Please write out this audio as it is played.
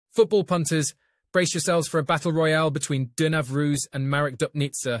Football punters, brace yourselves for a battle royale between Dunav Ruse and Marek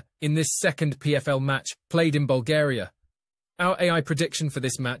Dupnitsa in this second PFL match played in Bulgaria. Our AI prediction for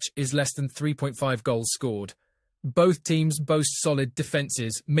this match is less than 3.5 goals scored. Both teams boast solid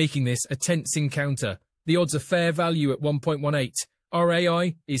defences, making this a tense encounter. The odds are fair value at 1.18. Our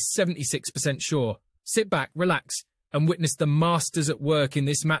AI is 76% sure. Sit back, relax, and witness the masters at work in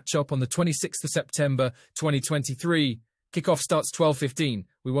this matchup on the 26th of September 2023. Kickoff starts 12:15.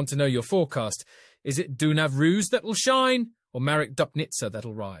 We want to know your forecast. Is it Dunav Ruse that will shine, or Marek Dupnitsa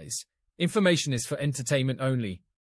that'll rise? Information is for entertainment only.